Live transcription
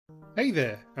Hey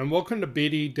there, and welcome to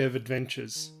BD Dev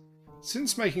Adventures.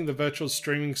 Since making the virtual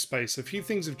streaming space, a few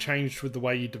things have changed with the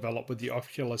way you develop with the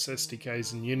Oculus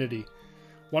SDKs in Unity.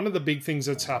 One of the big things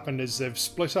that's happened is they've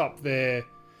split up their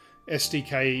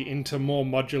SDK into more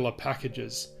modular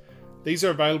packages. These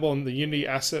are available in the Unity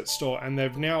Asset Store, and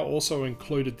they've now also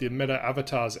included the Meta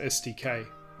Avatars SDK.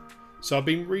 So I've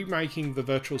been remaking the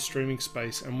virtual streaming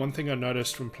space, and one thing I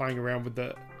noticed when playing around with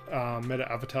the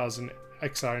Meta Avatars and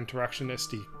XR Interaction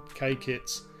SDK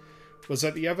kits was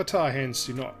that the avatar hands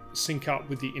do not sync up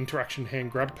with the interaction hand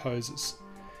grab poses,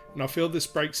 and I feel this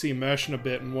breaks the immersion a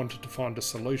bit and wanted to find a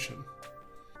solution.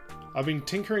 I've been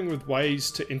tinkering with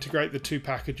ways to integrate the two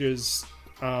packages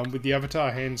with the avatar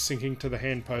hands syncing to the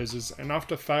hand poses, and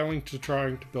after failing to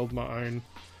trying to build my own,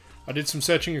 I did some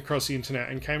searching across the internet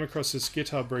and came across this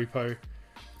GitHub repo,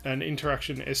 an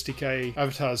Interaction SDK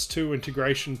Avatars 2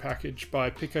 integration package by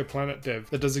Planet Dev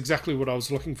that does exactly what I was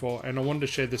looking for, and I wanted to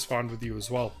share this find with you as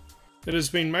well. It has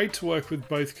been made to work with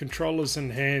both controllers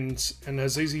and hands and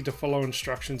has easy to follow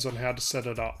instructions on how to set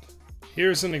it up.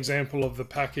 Here is an example of the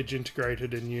package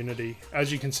integrated in Unity.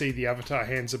 As you can see, the avatar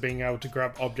hands are being able to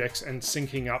grab objects and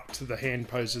syncing up to the hand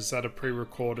poses that are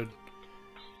pre-recorded.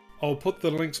 I'll put the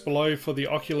links below for the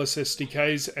Oculus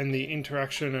SDKs and the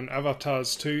Interaction and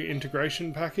Avatars 2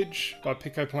 integration package by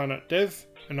Planet Dev,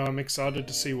 and I'm excited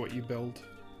to see what you build.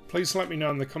 Please let me know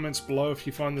in the comments below if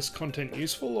you find this content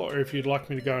useful or if you'd like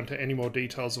me to go into any more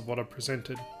details of what I've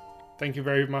presented. Thank you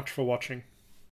very much for watching.